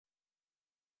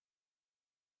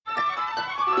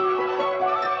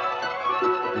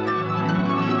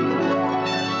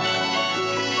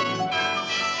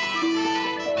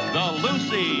The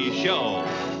Lucy Show.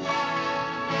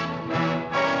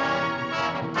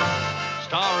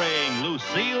 Starring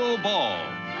Lucille Ball.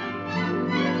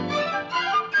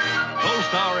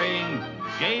 Co-starring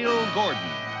Gail Gordon.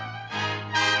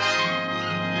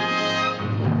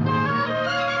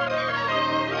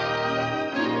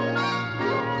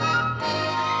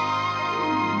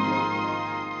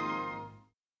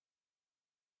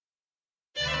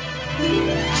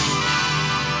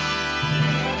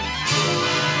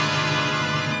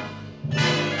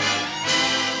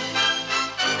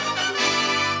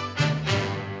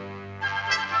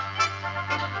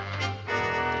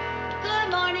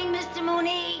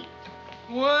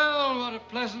 Well, what a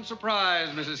pleasant surprise,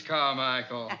 Mrs.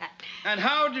 Carmichael. And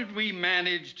how did we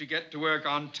manage to get to work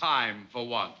on time for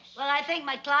once? Well, I think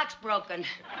my clock's broken.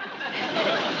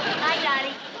 Hi,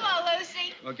 Dottie. Hello,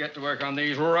 Lucy. Well, get to work on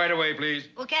these right away, please.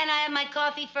 Well, can I have my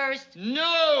coffee first?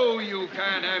 No, you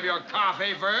can't have your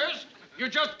coffee first. You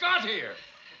just got here.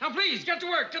 Now, please, get to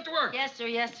work, get to work. Yes, sir,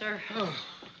 yes, sir. Oh.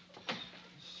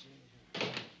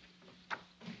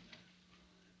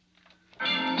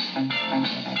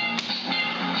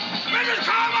 Mrs.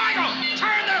 Carmichael,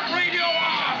 turn that radio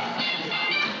off!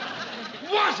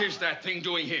 What is that thing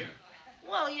doing here?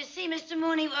 Well, you see, Mr.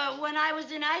 Mooney, when I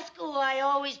was in high school, I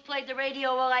always played the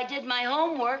radio while I did my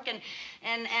homework, and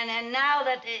now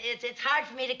that it's hard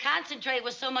for me to concentrate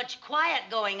with so much quiet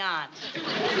going on.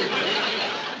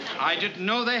 I didn't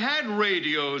know they had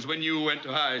radios when you went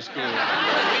to high school.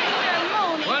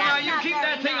 Mr. Mooney, Well, now, that's you not keep very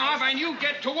that thing nice. off and you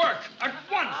get to work at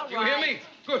once. All Do you hear right. me?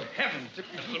 Good heavens.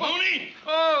 Mr. Mooney?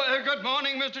 Oh, good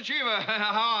morning, Mr. Cheever.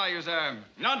 How are you, sir?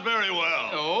 Not very well.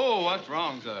 Oh, what's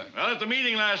wrong, sir? Well, at the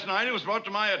meeting last night, it was brought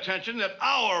to my attention that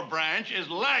our branch is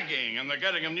lagging in the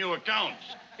getting of new accounts.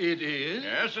 It is?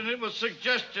 Yes, and it was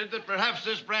suggested that perhaps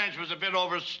this branch was a bit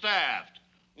overstaffed.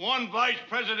 One vice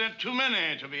president too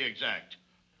many, to be exact.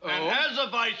 Oh? And as a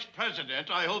vice president,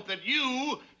 I hope that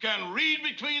you can read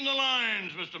between the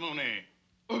lines, Mr. Mooney.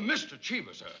 Oh, Mr.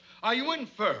 Cheever, sir, are you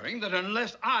inferring that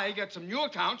unless I get some new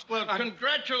accounts... Well,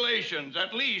 congratulations.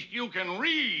 At least you can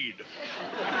read.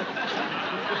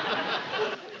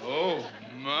 Oh,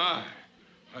 my.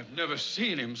 I've never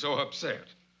seen him so upset.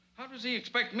 How does he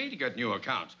expect me to get new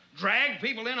accounts? Drag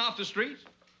people in off the streets?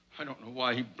 I don't know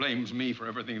why he blames me for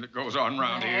everything that goes on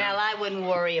around here. Well, I wouldn't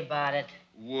worry about it.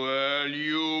 Well,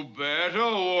 you better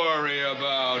worry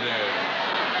about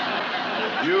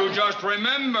it. You just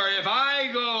remember, if I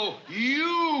go,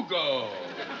 you go.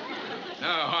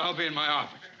 Now, I'll be in my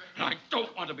office. I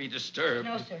don't want to be disturbed.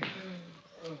 No, sir.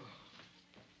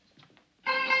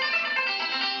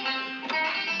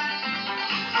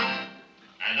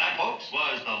 And that, folks,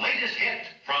 was the latest hit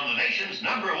from the nation's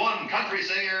 #1 country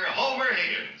singer, Homer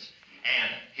Higgins.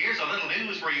 And here's a little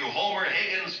news for you Homer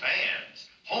Higgins fans.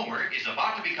 Homer is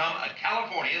about to become a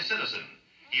California citizen.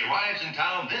 He arrives in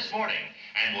town this morning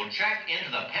and will check into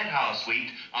the penthouse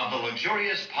suite of the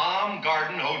luxurious Palm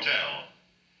Garden Hotel.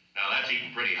 Now, that's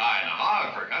eating pretty high in the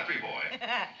hog for a country boy.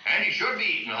 And he should be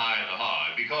eating high in the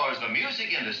hog because the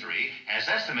music industry has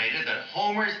estimated that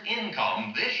Homer's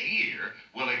income this year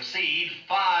will exceed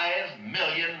 $5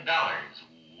 million.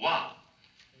 Wow.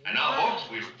 And now, folks,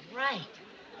 we... Right.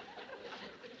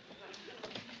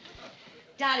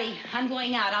 Dottie, I'm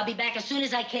going out. I'll be back as soon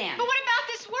as I can. But what about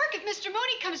this work? If Mr.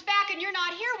 Mooney comes back and you're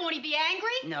not here, won't he be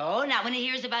angry? No, not when he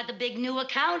hears about the big new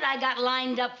account I got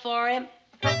lined up for him.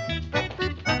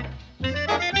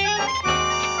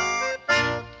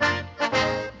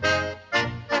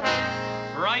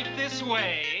 Right this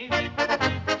way.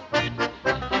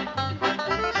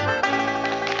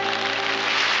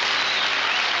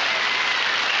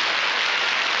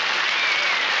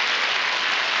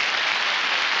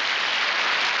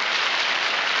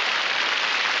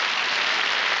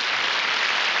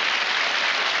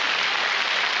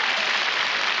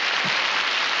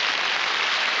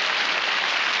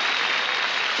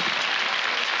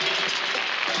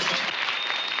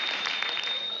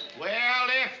 Well,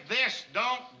 if this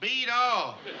don't beat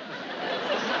all.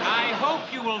 I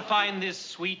hope you will find this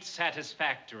suite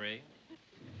satisfactory.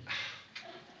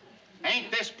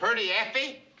 Ain't this pretty,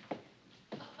 Effie?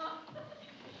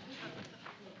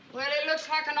 Well, it looks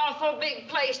like an awful big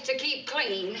place to keep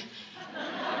clean.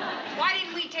 Why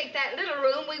didn't we take that little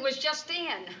room we was just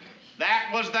in?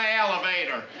 That was the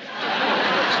elevator.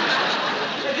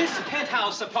 This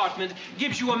penthouse apartment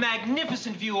gives you a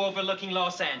magnificent view overlooking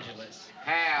Los Angeles.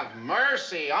 Have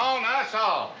mercy on us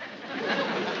all.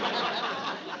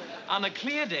 On a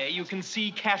clear day, you can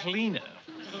see Catalina.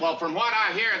 Well, from what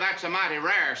I hear, that's a mighty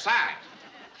rare sight.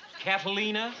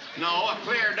 Catalina? No, a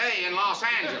clear day in Los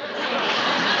Angeles.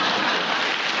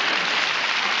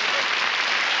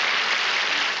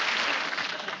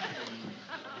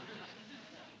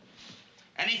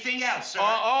 Anything else, sir?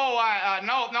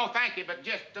 No, thank you, but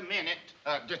just a minute.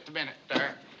 Just a minute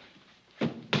there.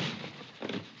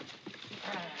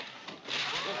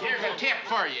 Here's a tip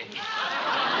for you.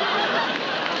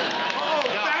 Oh,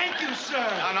 thank you, sir.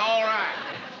 Done all right.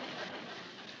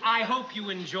 I hope you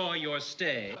enjoy your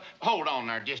stay. Hold on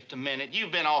there just a minute.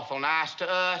 You've been awful nice to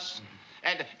us.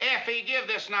 And, Effie, give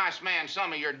this nice man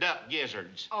some of your duck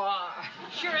gizzards. Oh,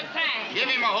 sure thing. Give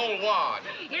him a whole wad.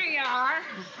 Here you are.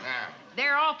 Now.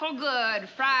 They're awful good,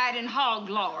 fried and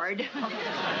hog-lard.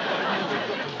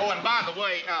 Oh, and by the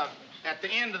way, at the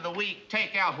end of the week,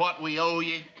 take out what we owe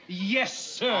you. Yes,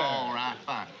 sir. All right,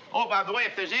 fine. Oh, by the way,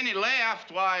 if there's any left,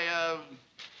 why,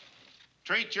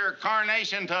 treat your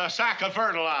carnation to a sack of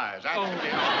fertilizer. Oh.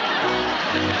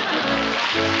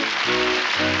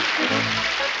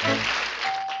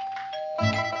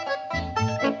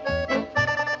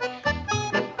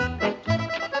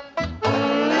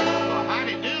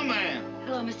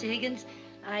 Higgins,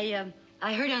 I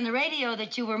heard on the radio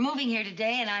that you were moving here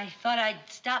today, and I thought I'd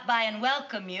stop by and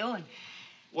welcome you. And...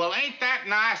 Well, ain't that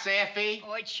nice, Effie?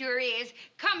 Oh, it sure is.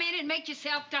 Come in and make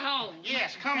yourself to home.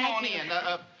 Yes, come on in.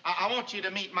 I want you to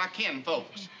meet my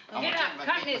kinfolks. Get up,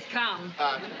 company's come.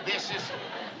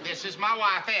 This is my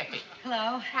wife, Effie.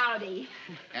 Hello. Howdy.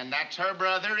 And that's her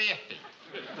brother, Iffy.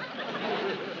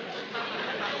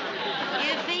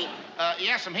 Iffy?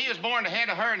 Yes, he was born ahead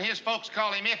of her, and his folks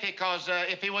call him Iffy because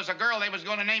if he was a girl, they was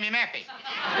going to name him Effie.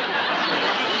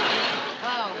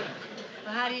 Oh,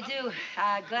 well, how do you do?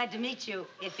 Glad to meet you,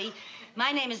 Iffy.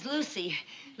 My name is Lucy,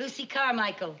 Lucy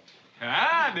Carmichael.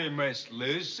 Howdy, Miss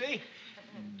Lucy.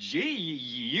 Gee,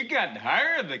 you got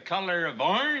hair the color of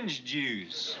orange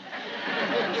juice.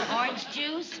 Orange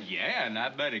juice? Yeah, and I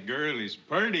bet a girl as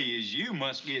pretty as you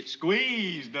must get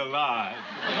squeezed alive.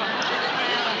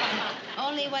 Well,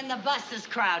 only when the bus is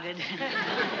crowded.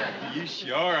 You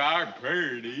sure are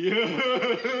pretty.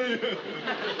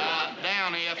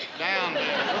 Down, Iff, down,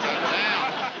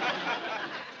 down.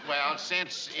 Well,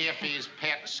 since Iffy's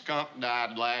pet skunk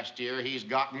died last year, he's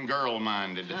gotten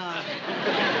girl-minded. Oh.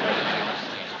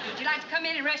 Would you like to come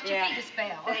in and rest your feet a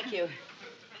spell? Thank you.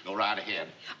 Go right ahead.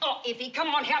 Oh, Iffy, come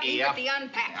on, help me with the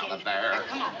unpacking. Now, there. Now,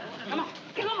 come on, come on.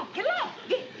 Get along, get along.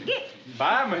 Get.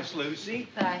 Bye, Miss Lucy.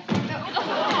 Bye. Pick up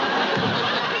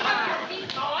your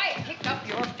feet, boy. Pick up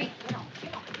your feet. Come on.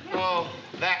 Oh,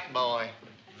 that boy.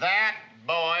 That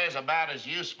boy is about as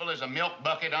useful as a milk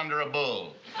bucket under a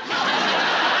bull.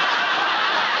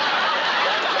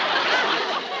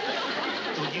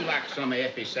 Would you like some of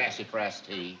Effie's sassafras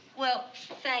tea? Well,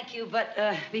 thank you, but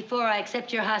before I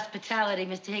accept your hospitality,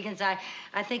 Mr. Higgins, I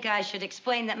think I should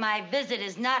explain that my visit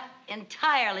is not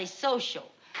entirely social.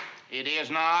 It is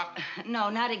not? No,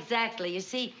 not exactly. You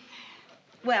see,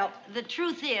 well, the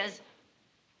truth is,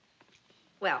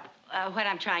 what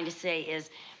I'm trying to say is,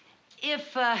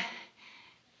 if,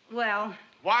 well...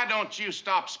 Why don't you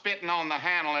stop spitting on the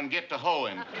handle and get to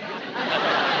hoeing?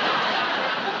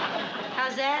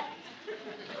 How's that?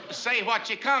 Say what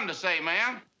you come to say,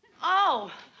 ma'am.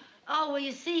 Oh, well,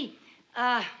 you see,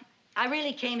 I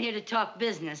really came here to talk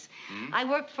business. I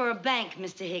work for a bank,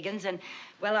 Mr. Higgins, and,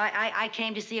 well, I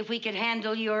came to see if we could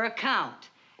handle your account.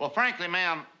 Well, frankly,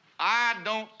 ma'am, I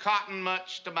don't cotton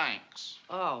much to banks.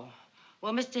 Oh.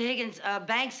 Well, Mr. Higgins,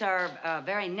 banks are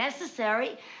very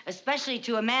necessary, especially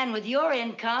to a man with your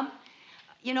income.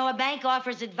 You know, a bank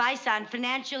offers advice on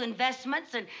financial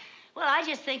investments, and, well, I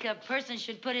just think a person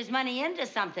should put his money into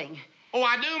something. Oh,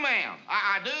 I do, ma'am.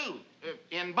 I do.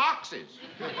 In boxes.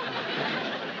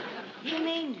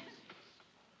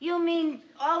 You mean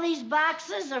all these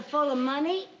boxes are full of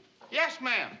money? Yes,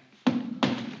 ma'am.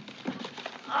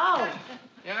 Oh.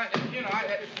 Yeah,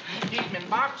 I keep them in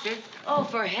boxes. Oh,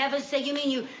 for heaven's sake, you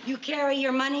mean you carry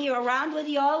your money around with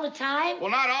you all the time? Well,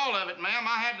 not all of it, ma'am.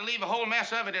 I had to leave a whole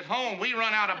mess of it at home. We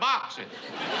run out of boxes.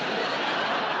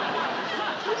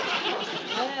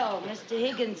 Well, Mr.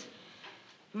 Higgins,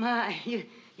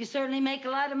 you certainly make a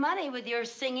lot of money with your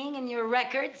singing and your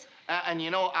records. And,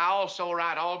 I also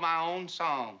write all my own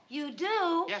songs. You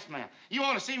do? Yes, ma'am. You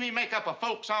want to see me make up a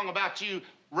folk song about you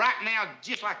right now,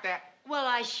 just like that? Well,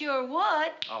 I sure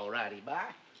would. All righty,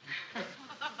 bye.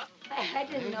 I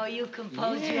didn't know you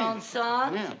composed your own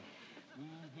songs. Yeah.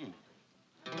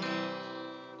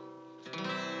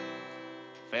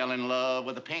 Fell in love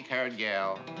with a pink-haired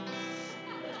gal.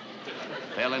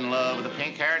 Fell in love with a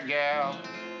pink-haired gal.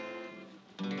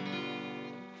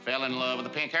 Fell in love with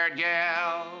a pink-haired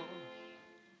gal.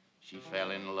 She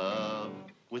fell in love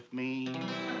with me.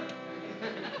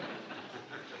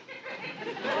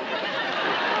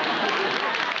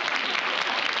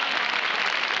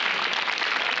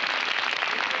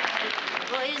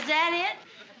 Well, is that it?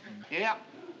 Yeah.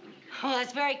 Oh,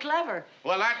 that's very clever.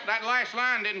 Well, that last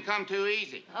line didn't come too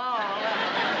easy. Oh,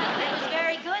 well, it was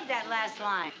very good, that last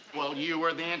line. Well, you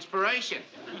were the inspiration.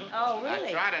 Oh, really?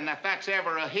 That's right, and if that's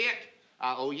ever a hit,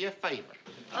 I owe you a favor.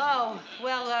 Oh,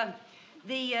 well,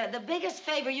 the biggest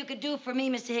favor you could do for me,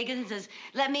 Mr. Higgins, is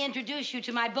let me introduce you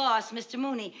to my boss, Mr.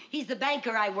 Mooney. He's the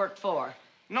banker I work for.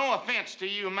 No offense to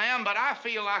you, ma'am, but I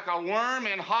feel like a worm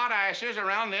in hot ashes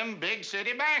around them big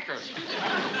city bankers.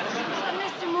 Well,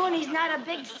 Mr. Mooney's not a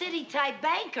big city-type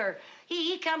banker.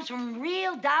 He comes from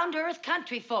real down-to-earth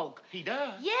country folk. He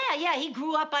does? Yeah. He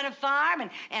grew up on a farm,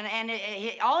 and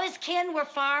all his kin were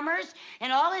farmers,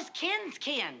 and all his kin's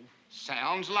kin.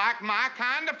 Sounds like my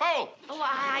kind of folk. Oh,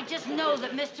 I just know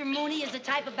that Mr. Mooney is the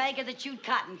type of banker that you'd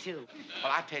cotton to.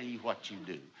 Well, I tell you what you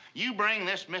do. You bring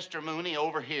this Mr. Mooney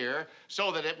over here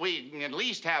so that we can at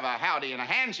least have a howdy and a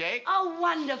handshake. Oh,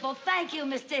 wonderful. Thank you,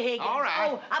 Mr. Higgins. All right.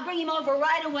 Oh, I'll bring him over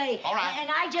right away. All right. And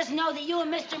I just know that you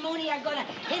and Mr. Mooney are going to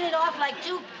hit it off like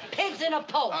two pigs in a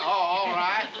poke. All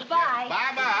right. Bye.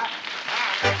 Bye-bye.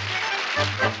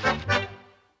 Bye.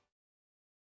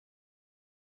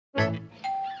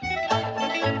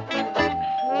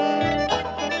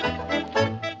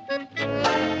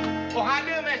 Oh, how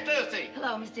do, Miss Lucy?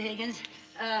 Hello, Mr. Higgins.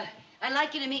 I'd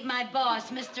like you to meet my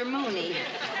boss, Mr. Mooney.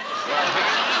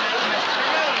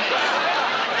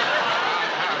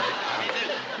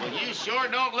 Well, you sure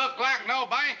don't look like no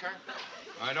banker.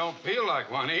 I don't feel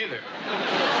like one either.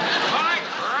 My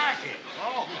cracky.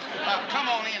 Oh, come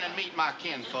on in and meet my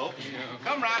kinfolks.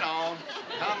 Come right on.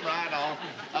 Come right on.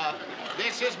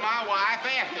 This is my wife,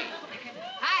 Effie.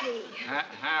 Howdy.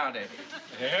 Howdy.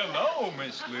 Hello,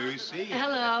 Miss Lucy.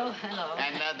 Hello.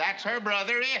 And that's her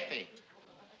brother, Iffy.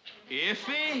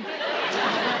 Iffy?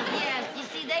 Yes, you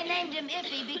see, they named him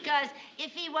Iffy because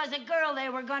if he was a girl, they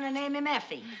were going to name him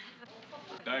Effie.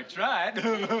 That's right.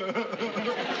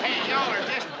 Hey,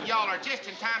 y'all are just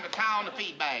in time to tie on the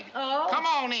feed bag. Oh? Come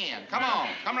on in. Come on.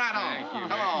 Come right on. Thank you.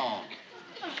 Come on.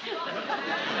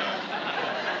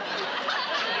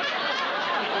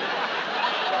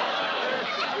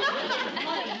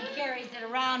 He carries it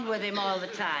around with him all the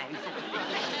time.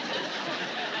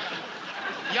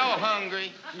 Y'all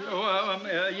hungry?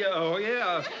 Well,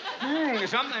 yeah.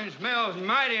 Something smells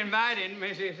mighty inviting,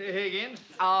 Mrs. Higgins.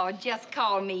 Oh, just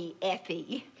call me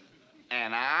Effie.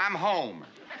 And I'm Homer.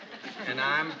 And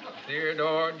I'm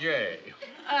Theodore J.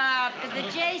 The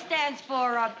J stands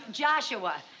for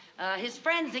Joshua. His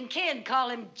friends and kin call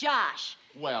him Josh.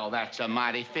 Well, that's a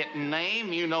mighty fitting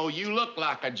name. You know, you look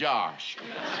like a Josh.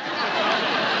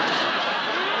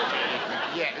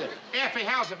 Yeah. Effie,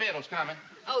 how's the victuals coming?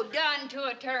 Oh, done to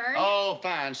a turn. Oh,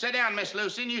 fine. Sit down, Miss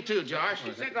Lucy, and you too, Josh.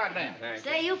 Sit right down.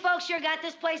 Say, you folks sure got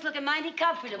this place looking mighty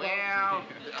comfortable.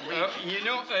 Well,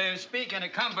 Speaking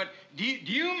of comfort, do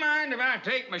you mind if I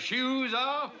take my shoes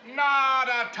off? not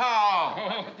at all.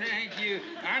 Oh, thank you.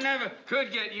 I never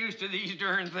could get used to these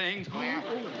darn things. Well,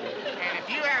 and if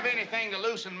you have anything to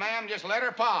loosen, ma'am, just let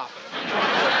her pop.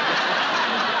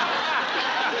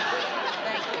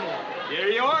 Here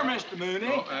you are, Mr.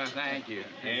 Mooney. Oh, thank you.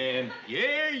 And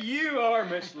here you are,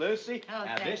 Miss Lucy. Oh,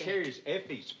 now, thank this you. here is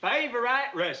Effie's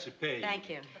favorite recipe. Thank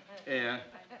you. Yeah.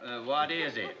 What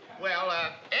is it? Well,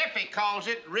 Effie calls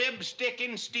it rib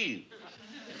sticking stew.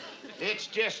 It's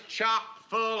just chock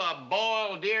full of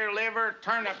boiled deer liver,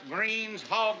 turnip greens,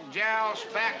 hog jowls,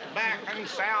 fat back, and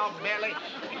sow belly.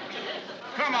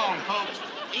 Come on, folks,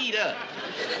 eat up.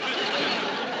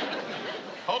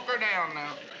 Poke her down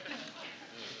now.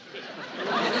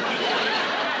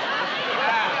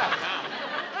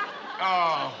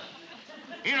 Oh,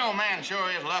 you know, man sure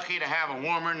is lucky to have a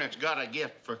woman that's got a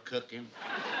gift for cooking.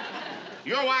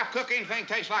 Your wife cook anything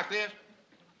tastes like this?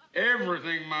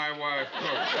 Everything my wife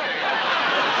cooks.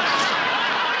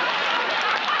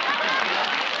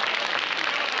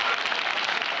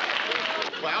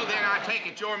 Well, then I take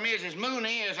it your Mrs.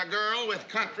 Mooney is a girl with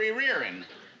country rearing.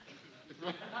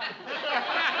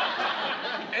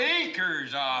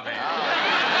 Acres of it.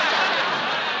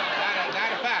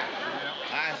 That a fact.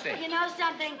 I see. You know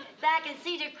something? Back in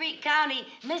Cedar Creek County,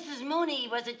 Mrs. Mooney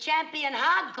was a champion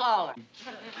hog caller.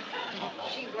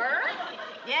 She were?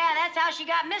 Yeah, that's how she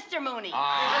got Mr. Mooney.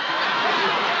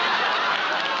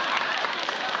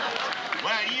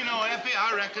 Well, you know, Effie,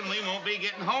 I reckon we won't be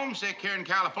getting homesick here in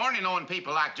California knowing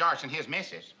people like Josh and his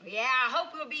missus. Yeah, I hope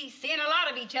we'll be seeing a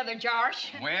lot of each other,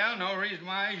 Josh. Well, no reason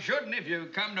why you shouldn't if you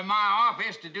come to my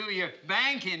office to do your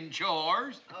banking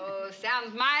chores. Oh,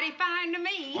 sounds mighty fine to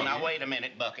me. Well, now, wait a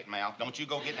minute, Bucket Mouth. Don't you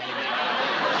go get any big...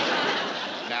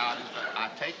 Now, I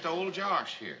take the old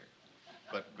Josh here,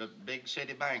 but the big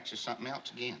city banks is something else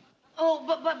again. Oh,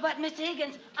 but, Mr.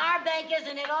 Higgins, our bank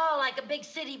isn't at all like a big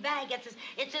city bank.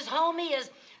 It's as homey as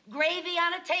gravy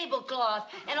on a tablecloth.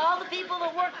 And all the people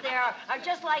that work there are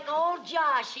just like old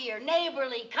Josh here,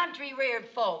 neighborly, country-reared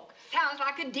folk. Sounds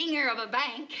like a dinger of a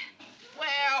bank.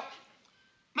 Well,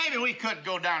 maybe we could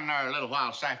go down there a little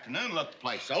while this afternoon, look the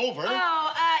place over.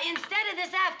 Oh, instead of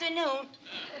this afternoon,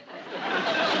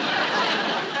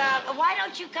 why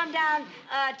don't you come down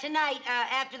tonight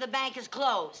after the bank is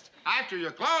closed? After you're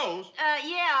closed?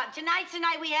 Yeah, tonight's the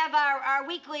night we have our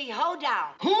weekly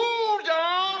hoedown.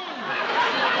 Hoedown?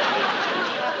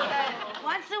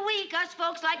 Once a week, us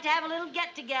folks like to have a little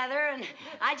get-together, and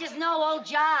I just know old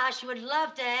Josh would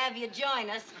love to have you join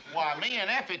us. Why, me and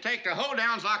Effie take the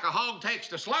hoedowns like a hog takes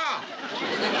the slough.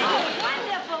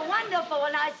 Wonderful, wonderful.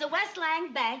 Well, now, it's the West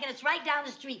Lang Bank, and it's right down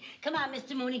the street. Come on,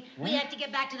 Mr. Mooney. We have to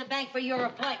get back to the bank for your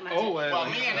appointment. Oh, well,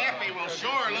 me and Effie will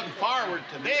sure look forward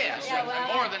to this. Yeah, well,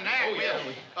 more than that,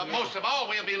 most of all,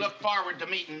 we'll be looking forward to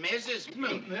meeting Mrs.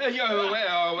 Mooney.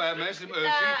 Mrs.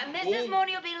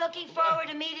 Mooney will be looking forward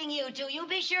to meeting you two. You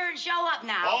be sure and show up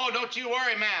now. Oh, don't you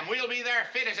worry, ma'am. We'll be there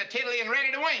fit as a tiddly and ready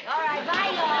to wink. All right,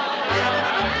 bye, y'all.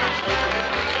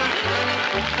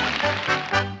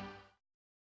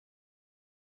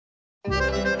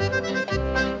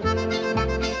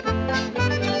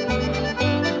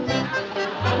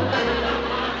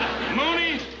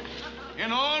 Mooney,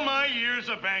 in all my years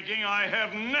of banking, I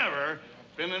have never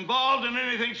been involved in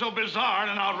anything so bizarre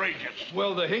and outrageous.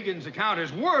 Well, the Higgins account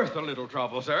is worth a little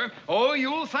trouble, sir. Oh,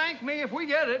 you'll thank me if we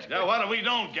get it. Now, what if we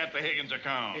don't get the Higgins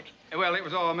account? Well, it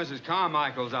was all Mrs.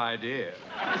 Carmichael's idea.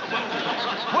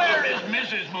 Where is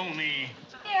Mrs. Mooney?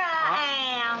 Here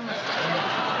I am.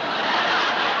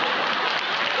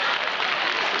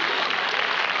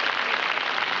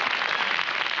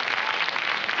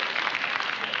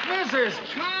 Mrs.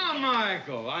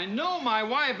 Carmichael, I know my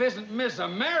wife isn't Miss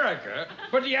America,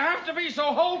 but do you have to be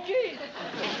so hokey? You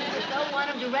don't want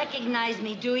him to recognize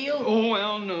me, do you? Oh,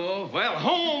 well, no. Well,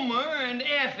 Homer and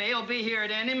Effie will be here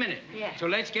at any minute. Yeah. So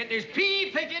let's get this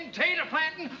pea-picking,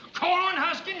 tater-planting,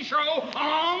 corn-husking show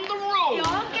on the road.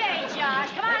 Okay,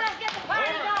 Josh. Come on, let's get the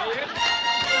party going.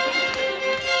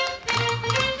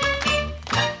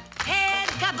 Head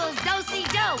couples,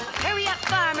 do-si-do. Hurry up,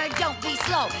 farmer, don't be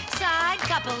slow. Side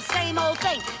couples, same old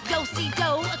thing.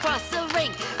 Do-si-do across the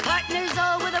ring. Partners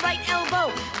all with a right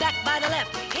elbow. Back by the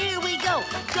left. Here we go.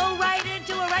 Go right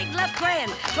into a right and left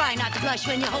grand. Try not to blush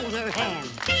when you hold her hand.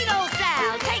 Beat old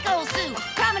Sal, take old Sue.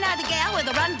 Promenade the gal with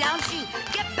a run-down shoe.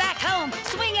 Get back home,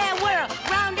 swing and whirl.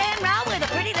 Round and round with a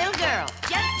pretty little girl.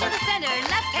 Gents to the center,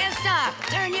 left-hand star.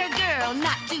 Turn your girl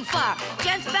not too far.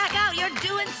 Gents back out, you're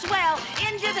doing swell.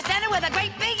 Into the center with a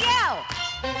great big yell.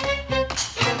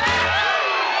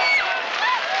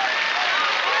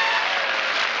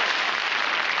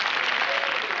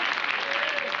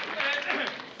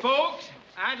 Folks,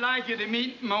 I'd like you to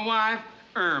meet my wife,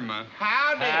 Irma.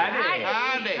 Howdy. Howdy.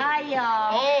 Howdy. Hi,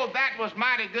 y'all. Oh, that was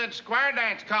mighty good square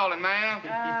dance calling, ma'am.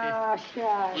 Oh,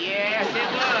 shucks. Yes,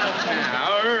 it was.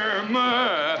 Now,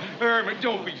 Irma,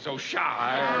 don't be so shy.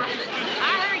 I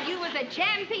heard you was a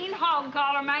champion hog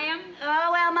caller, ma'am.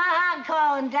 Oh, well, my hog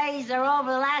calling days are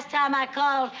over. The last time I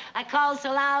called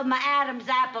so loud my Adam's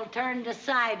apple turned to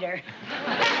cider.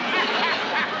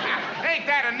 Ain't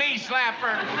that a knee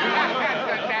slapper?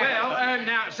 Well,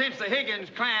 now, since the Higgins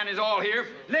clan is all here,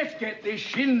 let's get this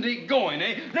shindig going,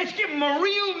 eh? Let's give them a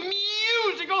real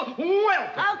musical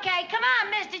welcome. Okay, come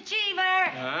on, Mr.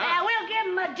 Cheever. We'll give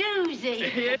him a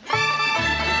doozy.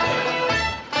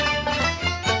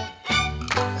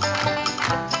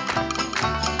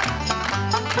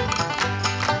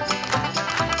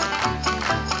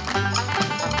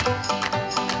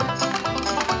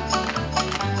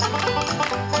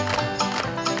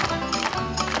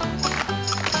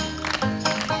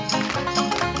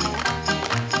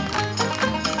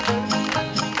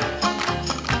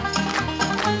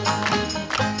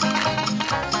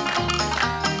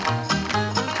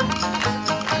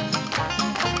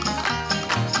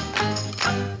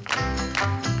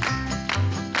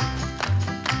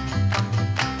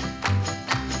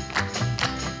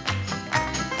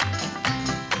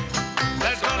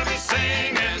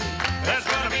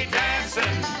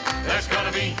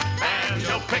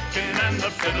 And the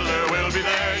fiddler will be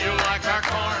there. You'll like our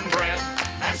cornbread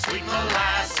and sweet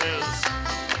molasses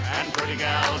pretty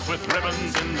gals with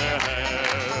ribbons in their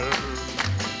hair.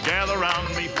 Gather round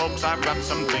me, folks, I've got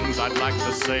some things I'd like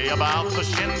to say about the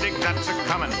shindig that's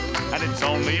a-comin', and it's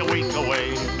only a week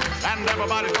away. And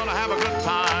everybody's gonna have a good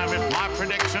time, if my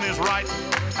prediction is right,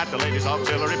 at the Ladies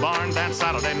Auxiliary Barn Dance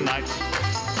Saturday night.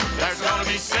 There's gonna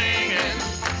be singing,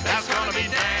 there's gonna be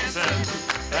dancing,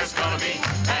 there's gonna be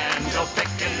banjo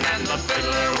picking, and the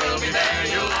fiddler will be there.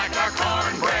 You'll like our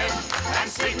cornbread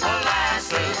and sweet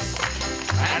molasses,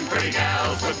 and pretty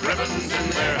gals with ribbons in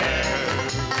their hair.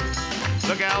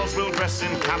 The gals will dress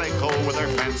in calico with their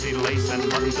fancy lace and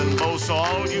buttons and bows, so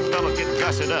all you fellas get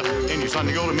gussed up in your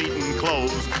Sunday go-to-meeting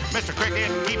clothes. Mr.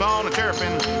 Cricket, keep on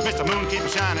a-chirping, Mr. Moon, keep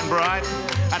a-shining bright,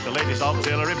 at the Ladies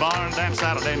Auxiliary Barn Dance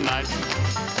Saturday night.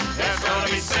 There's gonna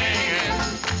be singing,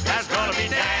 there's gonna be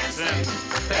dancing,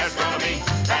 there's gonna be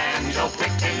banjo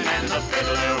picking, and the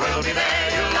fiddler will be there.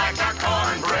 You'll like our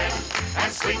cornbread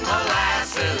and sweet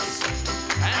molasses,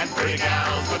 and pretty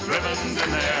gals with ribbons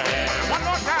in their hair. One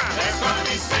more time. There's gonna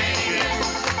be singing,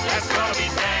 there's gonna be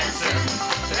dancing,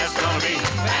 there's gonna be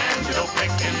banjo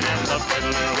picking, and the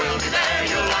fiddler will be there.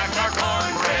 You'll like our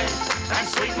cornbread and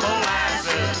sweet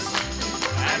molasses,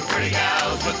 and pretty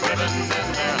gals with ribbons in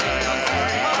their hair.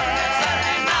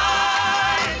 Saturday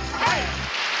night. Hey!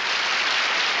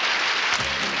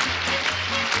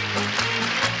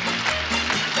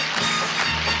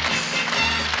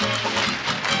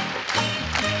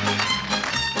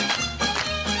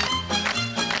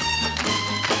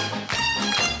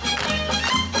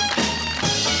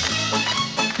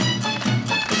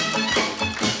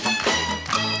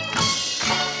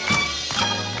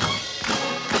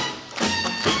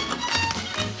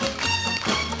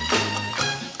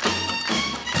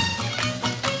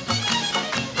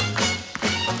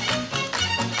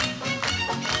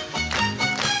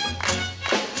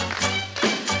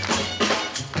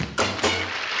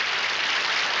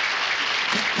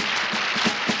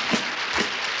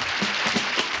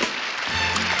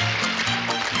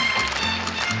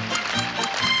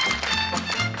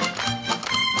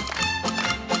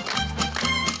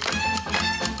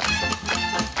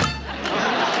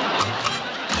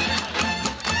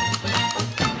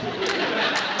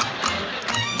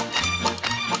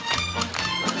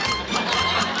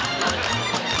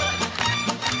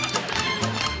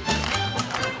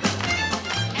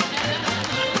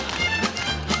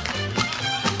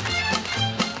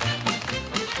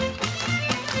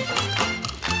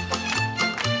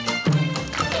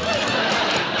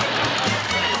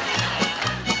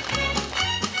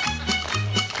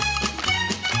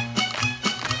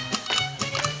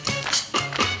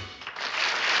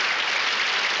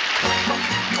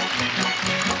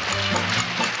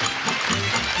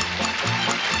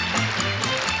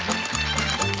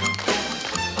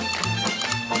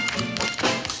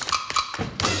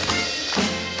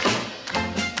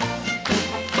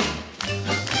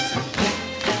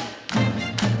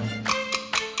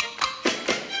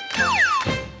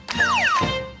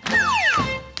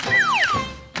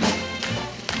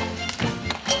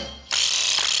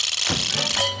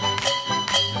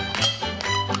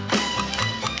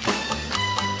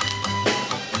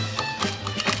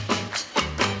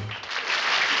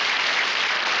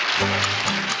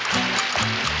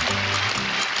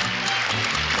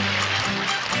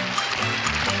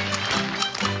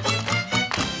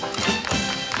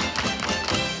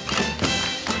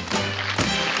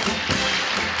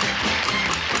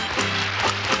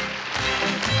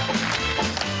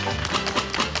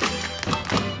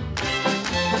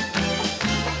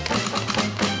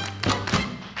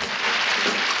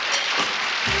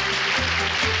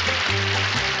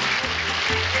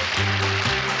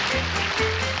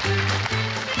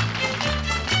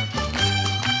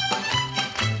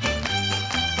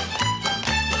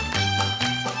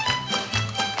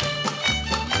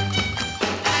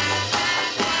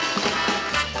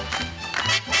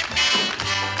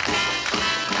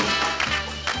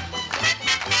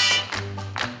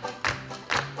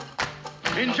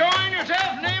 Enjoying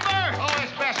yourself, neighbor? Oh,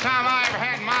 it's the best time I ever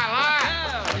had in my life.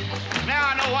 Yeah. Now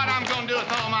I know what I'm going to do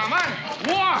with all my money.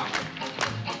 What?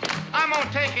 I'm going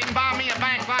to take it and buy me a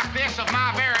bank like this of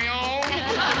my very own.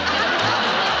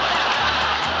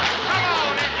 Come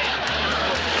on, Nicky.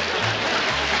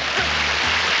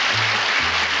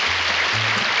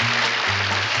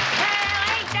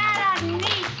 Hey, ain't that a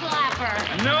knee slapper?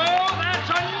 No, that's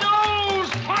a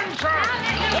nose puncher.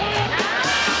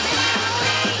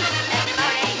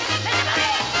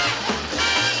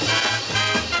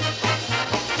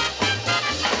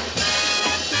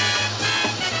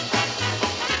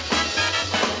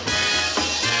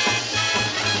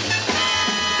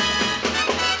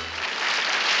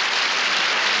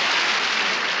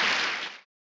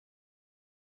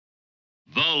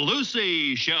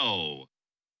 Lucy Show.